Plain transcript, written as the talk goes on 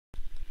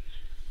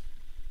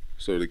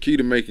So the key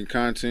to making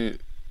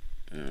content,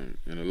 in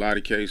a lot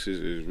of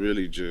cases, is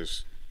really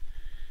just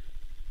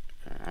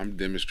I'm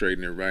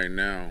demonstrating it right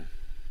now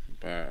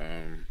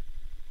by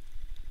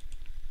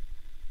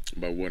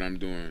what I'm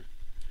doing.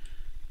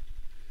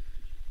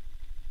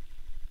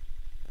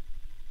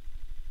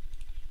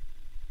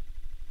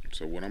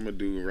 So what I'm gonna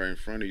do right in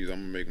front of you is I'm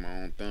gonna make my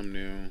own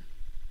thumbnail.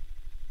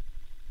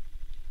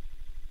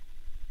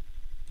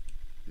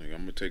 Like I'm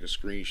gonna take a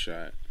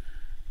screenshot,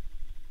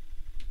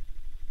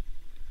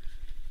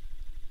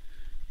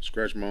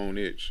 scratch my own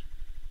itch.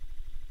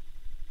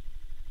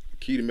 The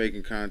key to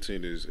making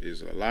content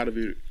is a lot of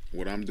it.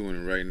 What I'm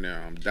doing right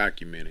now, I'm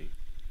documenting.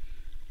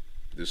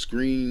 The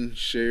screen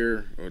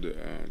share or the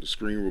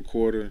screen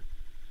recorder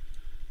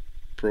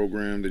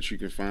program that you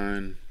can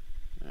find.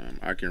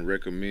 I can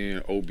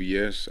recommend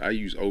OBS. I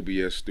use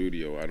OBS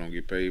Studio. I don't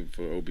get paid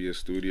for OBS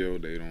Studio.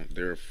 They don't.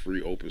 They're a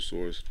free open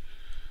source,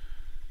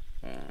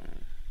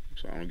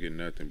 so I don't get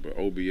nothing. But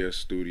OBS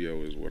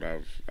Studio is what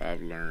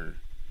I've learned,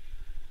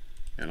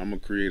 and I'm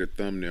gonna create a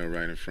thumbnail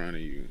right in front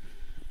of you.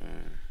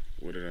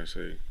 What did I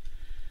say?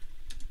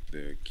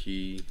 The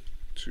key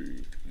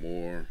to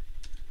more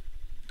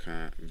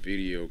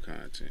video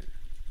content.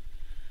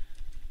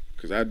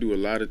 Because I do a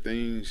lot of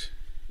things,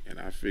 and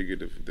I figured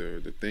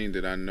the thing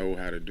that I know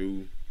how to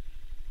do,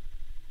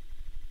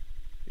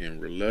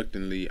 and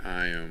reluctantly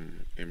I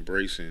am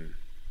embracing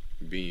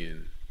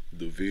being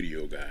the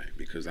video guy,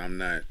 because I'm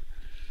not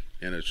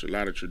in a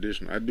lot of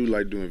traditional. I do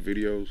like doing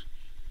videos.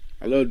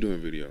 I love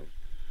doing videos,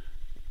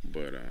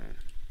 but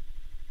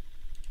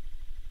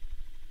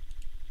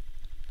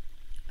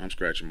I'm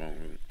scratching my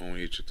own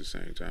itch at the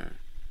same time.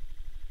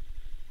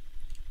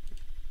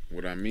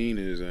 What I mean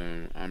is,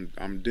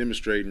 I'm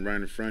demonstrating right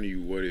in front of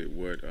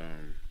you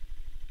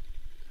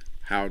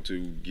how to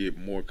get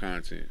more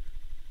content.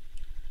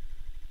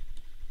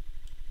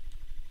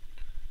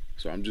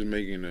 So I'm just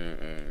making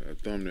a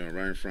thumbnail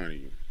right in front of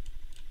you.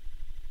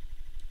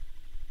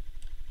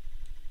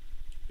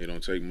 It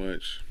don't take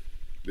much.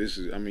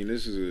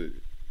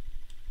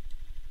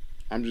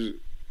 I'm just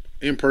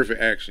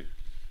imperfect action,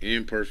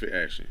 imperfect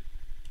action,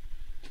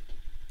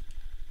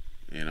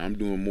 and I'm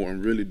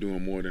really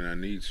doing more than I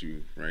need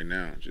to right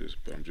now.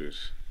 But I'm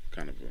just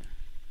kind of a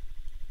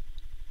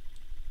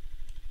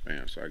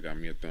bam. So I got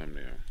me a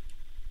thumbnail.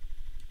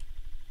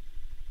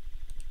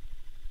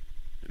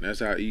 And that's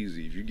how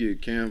easy. If you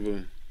get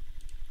Canva,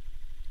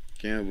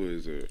 Canva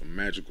is a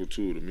magical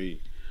tool to me.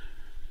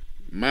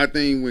 My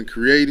thing when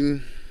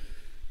creating,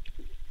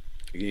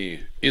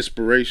 again,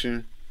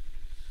 inspiration,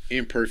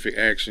 imperfect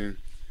action,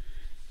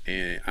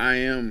 and I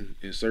am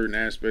in certain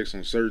aspects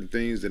on certain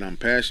things that I'm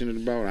passionate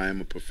about. I am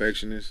a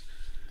perfectionist,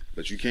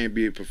 but you can't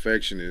be a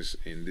perfectionist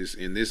in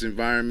this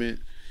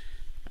environment.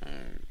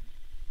 Um,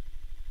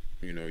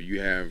 you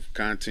have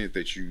content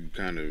that you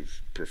kind of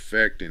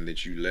perfect and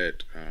that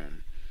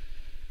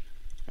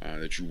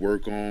that you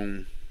work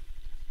on.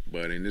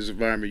 But in this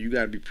environment, you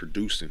got to be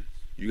producing.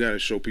 You got to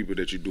show people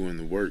that you're doing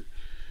the work.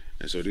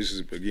 And so this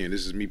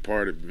is me,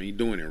 part of me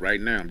doing it right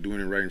now. I'm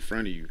doing it right in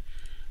front of you.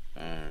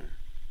 Uh,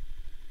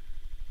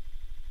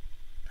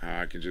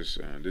 how I can just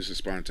this is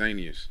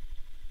spontaneous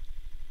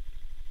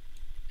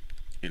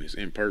and it's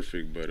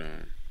imperfect, but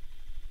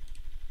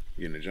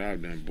getting the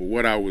job done. But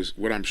what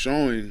I'm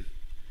showing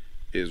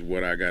is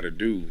what I got to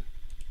do.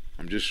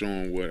 I'm just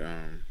showing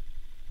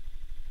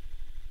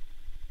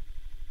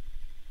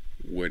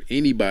what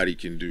anybody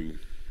can do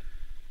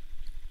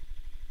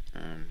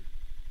um,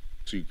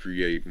 to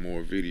create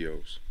more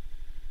videos.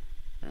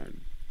 Uh,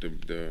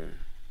 the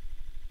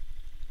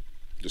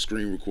the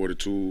screen recorder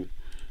tool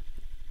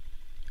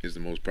is the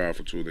most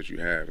powerful tool that you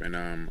have, and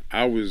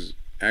I was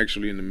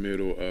actually in the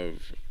middle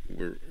of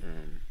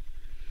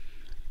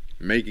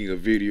making a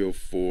video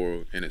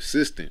for an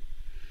assistant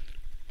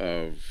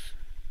of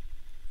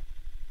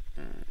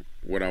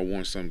what I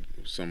want some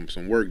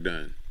work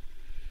done.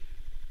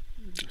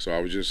 So I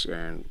was just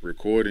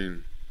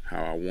recording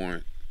how I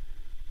want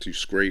to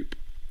scrape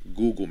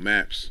Google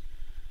Maps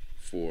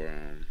for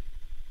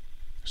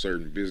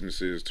certain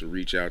businesses to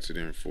reach out to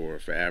them for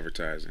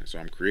advertising. So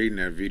I'm creating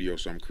that video.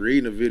 So I'm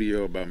creating a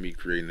video about me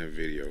creating a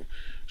video,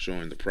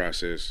 showing the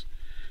process,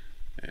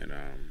 and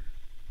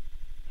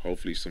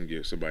hopefully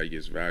somebody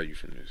gets value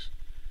from this.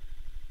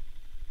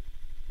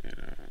 And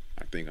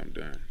I think I'm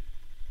done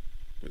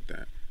with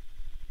that,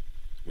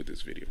 with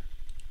this video.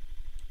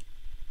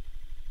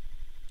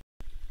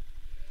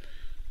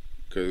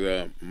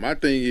 Cause my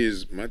thing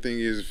is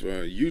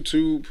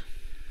YouTube.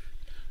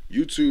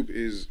 YouTube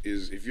is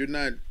if you're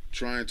not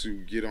trying to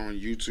get on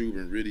YouTube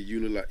and really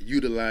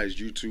utilize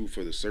YouTube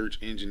for the search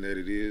engine that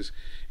it is,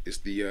 it's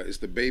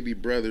the baby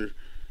brother.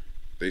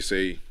 They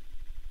say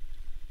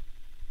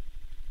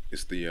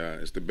it's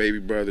the baby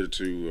brother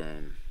to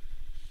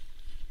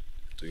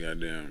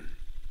goddamn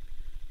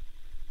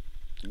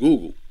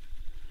Google.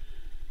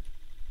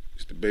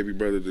 It's the baby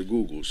brother to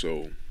Google.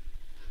 So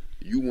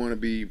you want to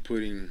be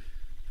putting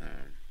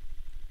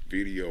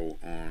video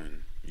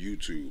on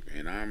YouTube,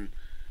 and I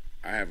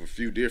have a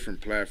few different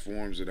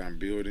platforms that I'm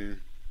building.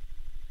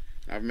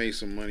 I've made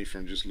some money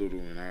from just little,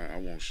 and I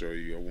won't show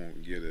you. I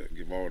won't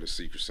give all the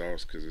secret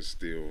sauce because it's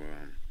still.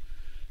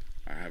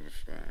 I have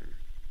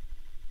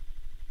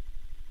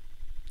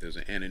there's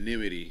an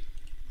anonymity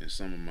in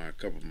some of my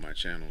couple of my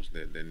channels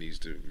that needs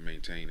to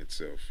maintain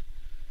itself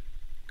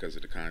because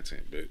of the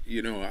content. But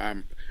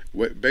I'm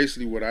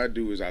what I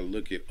do is I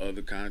look at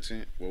other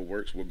content, what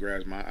works, what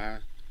grabs my eye,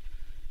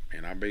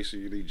 and I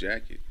basically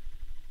jack it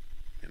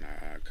and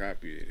I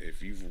copy it.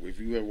 If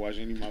you ever watch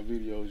any of my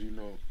videos,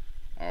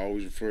 I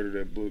always refer to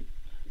that book,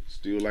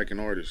 Still Like an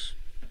Artist.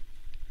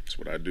 That's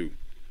what I do.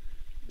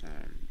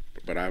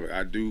 But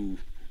I do.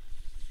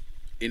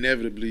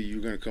 Inevitably,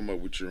 you're gonna come up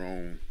with your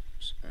own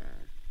uh,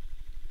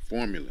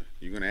 formula.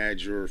 You're gonna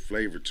add your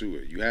flavor to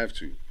it. You have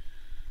to.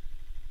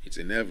 It's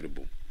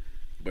inevitable.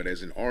 But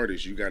as an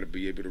artist, you got to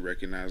be able to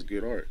recognize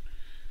good art.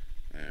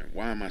 And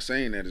why am I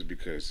saying that is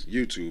because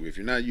YouTube. If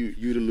you're not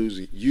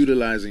utilizing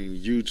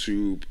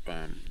YouTube,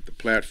 the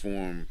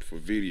platform for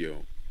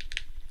video,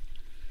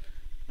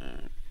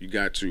 you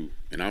got to.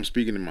 And I'm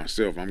speaking to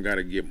myself. I'm got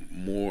to get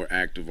more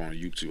active on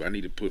YouTube. I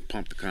need to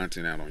pump the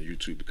content out on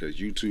YouTube because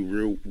YouTube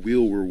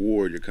will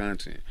reward your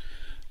content.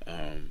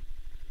 Um,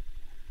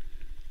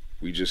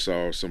 we just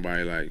saw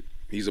somebody like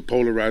he's a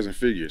polarizing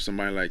figure.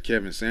 Somebody like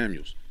Kevin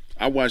Samuels.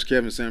 I watched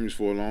Kevin Samuels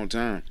for a long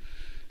time,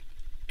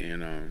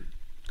 and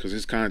because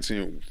his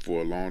content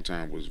for a long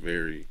time was um,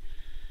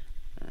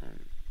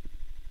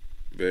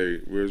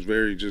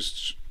 very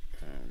just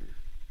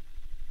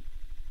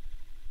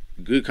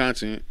good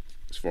content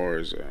as far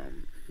as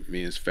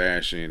men's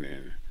fashion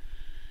and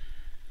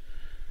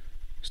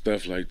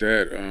stuff like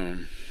that.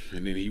 And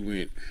then he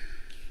went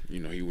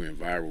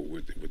viral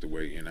with the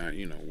way, and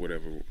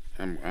whatever.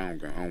 I don't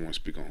want to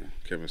speak on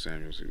Kevin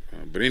Samuels,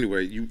 but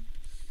anyway,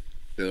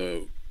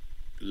 the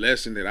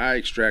lesson that I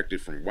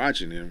extracted from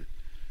watching him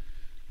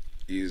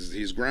is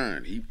his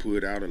grind. He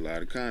put out a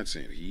lot of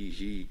content.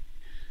 He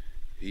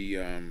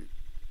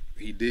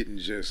didn't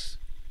just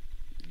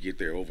get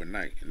there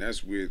overnight, and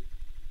that's with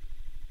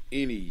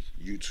any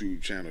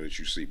YouTube channel that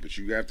you see. But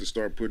you have to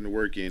start putting the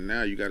work in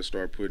now. You got to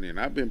start putting in.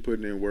 I've been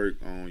putting in work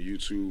on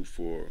YouTube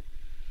for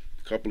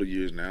a couple of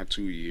years now,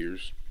 2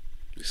 years.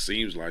 It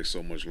seems like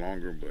so much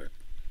longer, but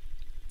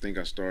I think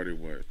I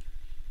started when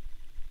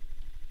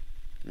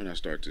I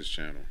start this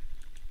channel.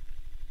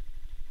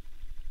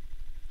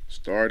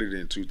 Started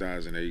in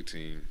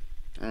 2018.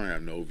 I don't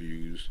have no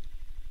views.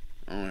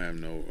 I don't have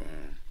no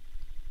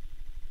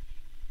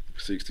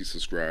 60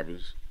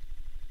 subscribers.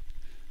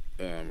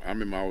 I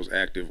remember I was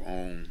active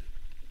on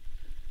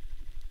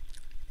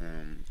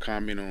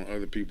comment on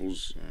other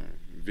people's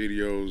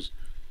videos,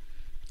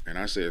 and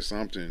I said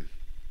something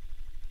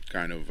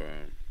kind of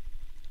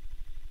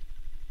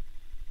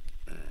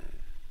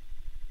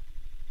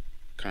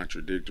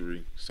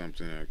contradictory,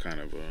 something kind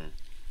of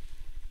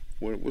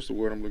what's the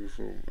word I'm looking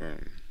for?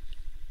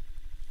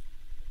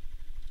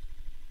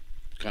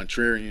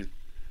 Contrarian.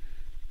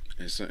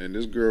 And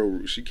this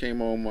girl, she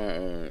came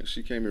on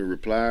she came and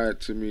replied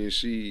to me, and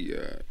she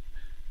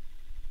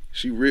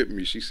ripped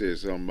me. She said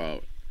something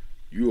about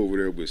you over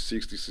there with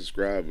 60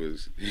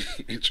 subscribers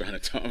and trying to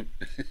talk.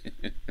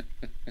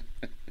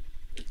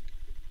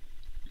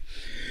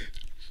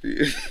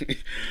 she,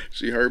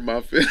 she hurt my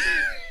feelings.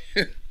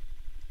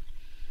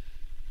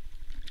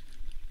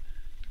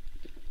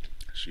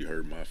 She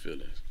hurt my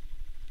feelings.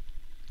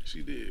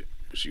 She did,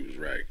 but she was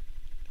right.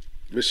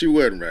 But she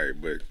wasn't right,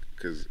 but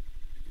because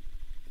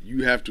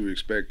you have to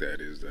expect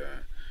that is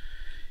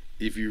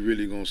if you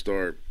really gonna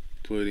start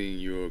putting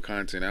your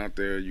content out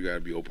there, you gotta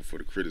be open for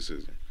the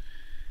criticism.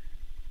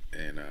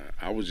 And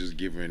I was just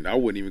giving. I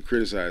wasn't even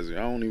criticizing.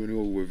 I don't even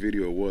know what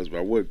video it was, but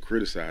I wasn't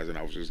criticizing.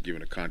 I was just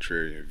giving a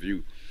contrarian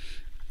view.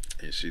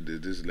 And she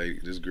did this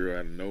girl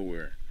out of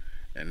nowhere,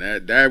 and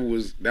that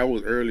was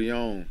early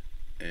on,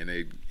 and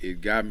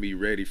it got me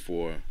ready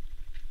for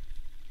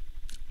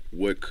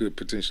what could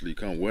potentially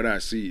come. What I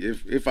see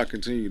if I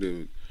continue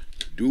to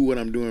do what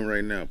I'm doing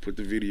right now, put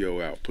the video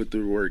out, put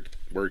the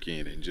work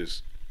in, and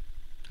just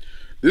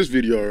this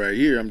video right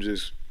here, I'm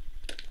just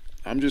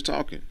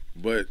talking,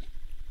 but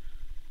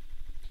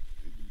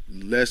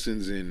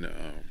lessons and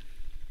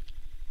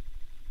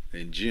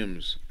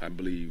gems I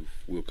believe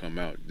will come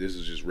out. This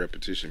is just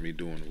repetition, me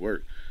doing the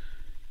work.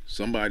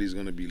 Somebody's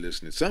gonna be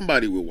listening.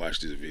 Somebody will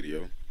watch this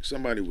video.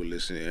 Somebody will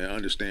listen and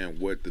understand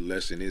what the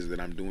lesson is that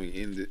I'm doing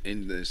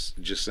in this.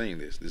 Just saying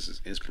this. This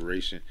is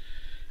inspiration,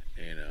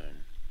 and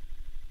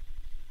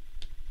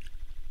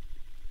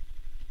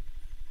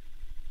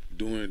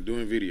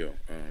doing video,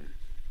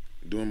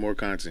 doing more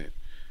content.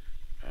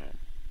 Um,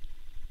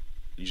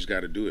 you just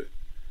got to do it.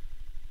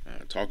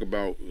 Talk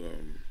about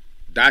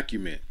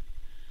document.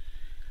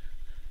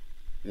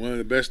 One of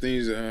the best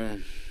things.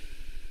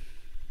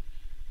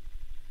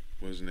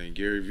 What's his name?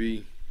 Gary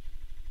V.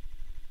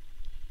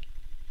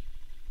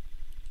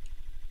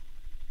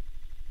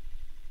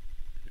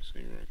 Let's see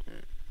real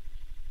quick.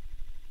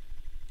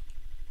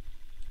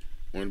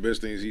 One of the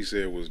best things he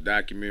said was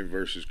document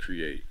versus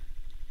create.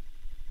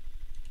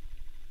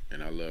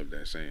 And I love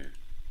that saying.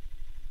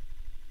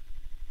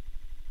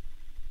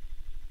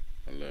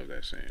 I love that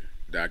that saying?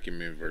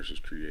 Document versus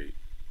create.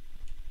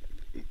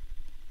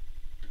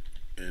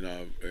 And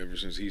ever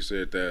since he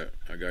said that,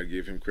 I gotta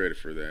give him credit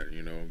for that.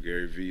 You know,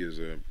 Gary Vee is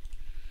a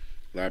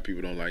lot of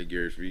people don't like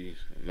Gary Vee.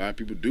 A lot of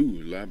people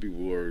do. A lot of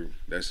people are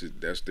that's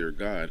their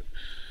god.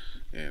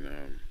 And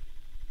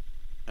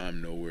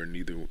I'm nowhere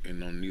neither.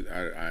 And on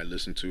neither, I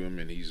listen to him,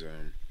 and he's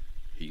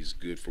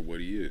good for what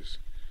he is.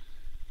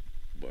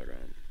 But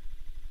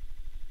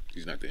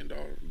he's not the end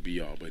all be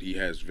all. But he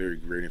has very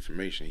great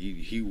information.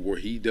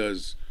 He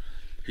does.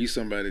 He's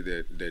somebody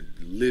that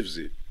lives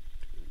it,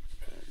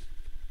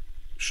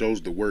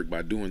 shows the work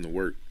by doing the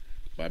work,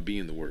 by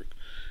being the work.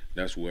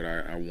 That's what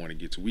I want to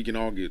get to. We can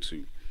all get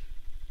to.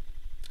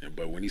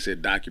 But when he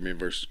said document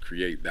versus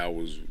create, that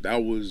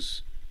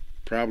was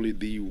probably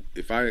the,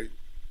 if I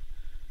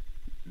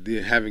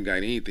haven't got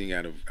anything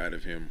out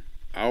of him,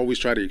 I always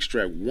try to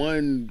extract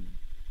one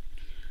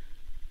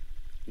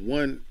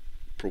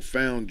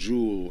profound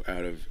jewel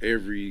out of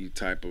every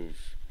type of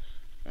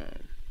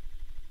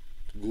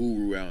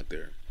guru out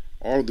there.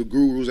 All of the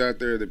gurus out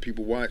there that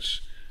people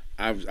watch,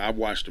 I've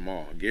watched them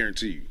all. I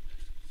guarantee you.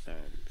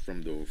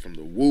 From the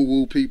woo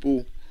woo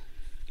people,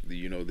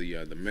 the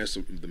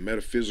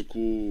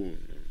metaphysical,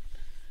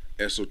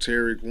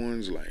 esoteric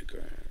ones like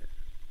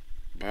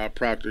Bob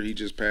Proctor, he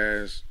just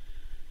passed.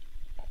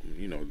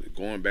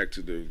 Going back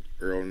to the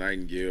Earl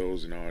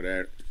Nightingales and all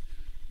that.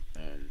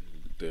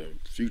 The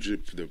future,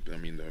 the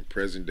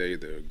present day,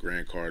 the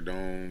Grant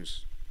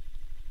Cardones,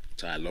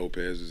 Ty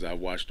Lopez's. I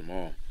watched them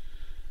all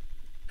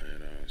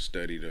and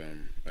studied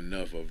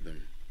enough of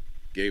them,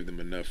 gave them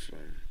enough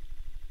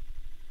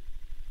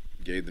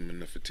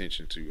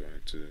attention to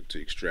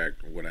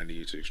extract what I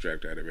needed to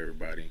extract out of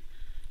everybody,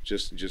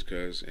 just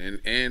cause.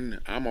 And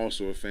I'm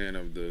also a fan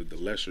of the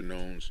lesser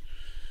knowns.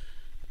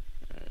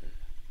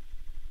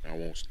 I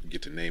won't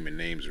get to naming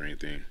names or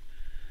anything.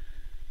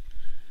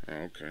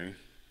 Okay,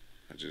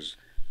 I just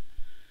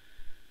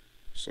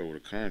sold a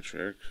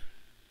contract.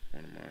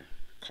 One of my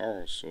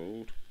calls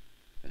sold.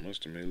 I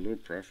must have made a little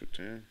profit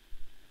then.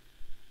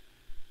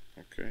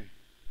 Okay.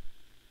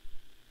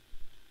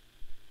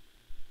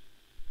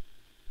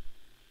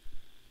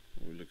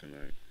 What we looking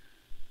like?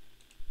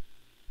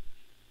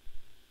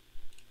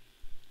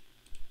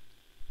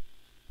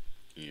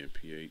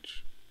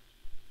 EMPH.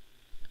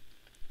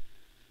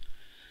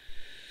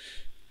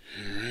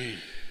 Alright.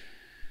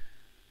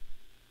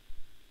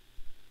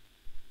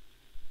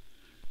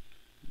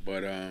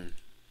 But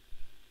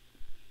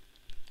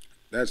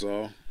that's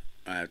all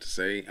I have to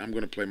say. I'm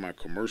gonna play my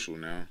commercial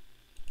now.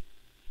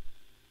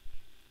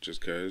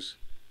 Just cause.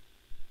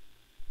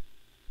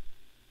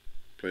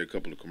 Play a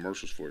couple of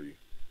commercials for you.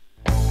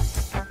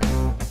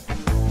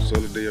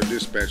 Solideo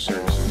Dispatch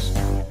Services.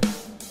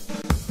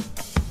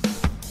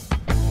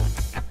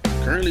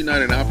 Currently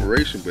not in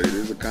operation, but it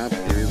is a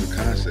concept.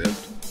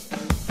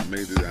 I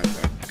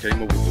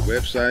came up with the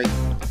website,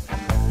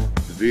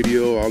 the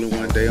video, all in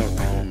one day. I'm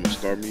gonna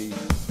start me.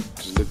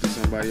 Just looked at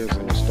somebody else.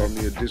 I'm gonna start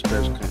me a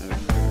dispatch company.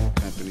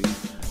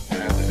 I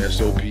have the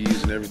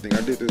SOPs and everything.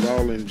 I did this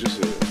all in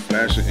just a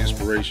flash of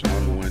inspiration all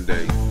in one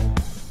day.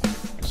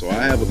 So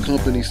I have a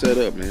company set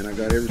up, man. I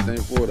got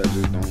everything for it. I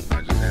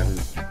just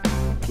haven't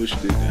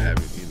pushed it and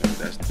haven't.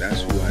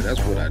 That's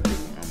what I do.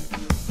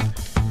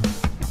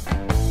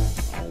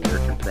 I'm a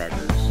work in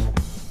progress.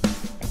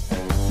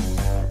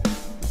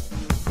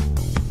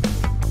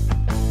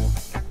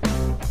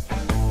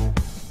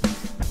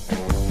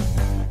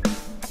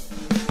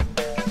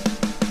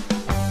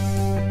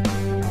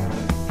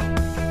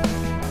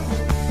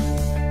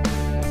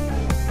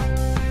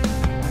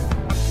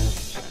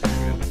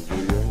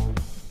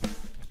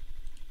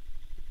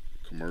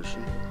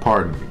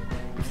 Pardon me.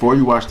 Before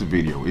you watch the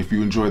video, if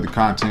you enjoy the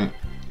content,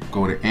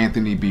 go to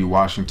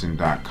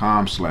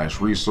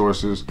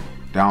anthonybwashington.com/resources,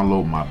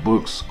 download my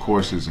books,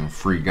 courses, and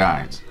free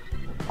guides.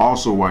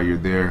 Also, while you're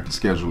there,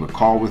 schedule a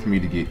call with me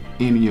to get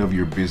any of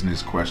your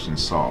business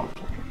questions solved.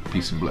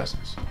 Peace and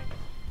blessings.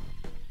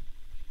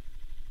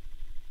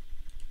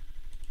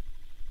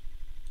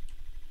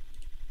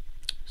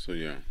 So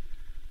yeah.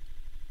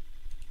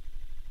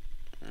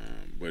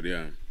 But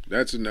yeah,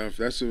 that's enough.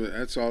 That's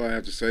all I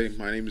have to say.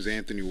 My name is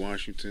Anthony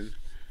Washington.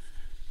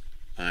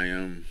 I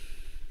am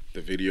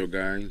the video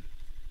guy.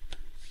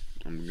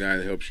 I'm the guy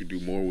that helps you do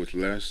more with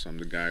less. I'm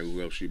the guy who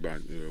helps you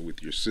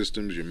with your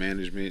systems, your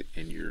management,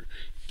 and your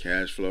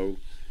cash flow.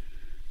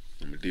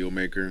 I'm a deal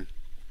maker.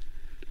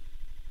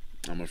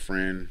 I'm a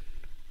friend.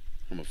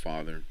 I'm a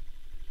father.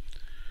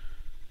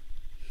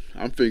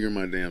 I'm figuring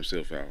my damn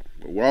self out.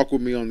 But walk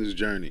with me on this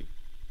journey.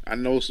 I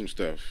know some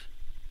stuff.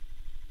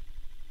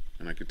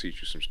 And I can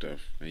teach you some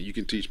stuff, and you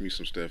can teach me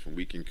some stuff, and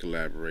we can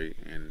collaborate,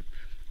 and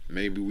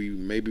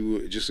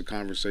maybe just a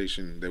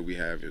conversation that we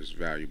have is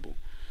valuable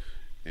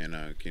and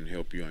can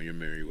help you on your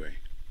merry way.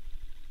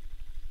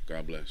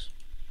 God bless.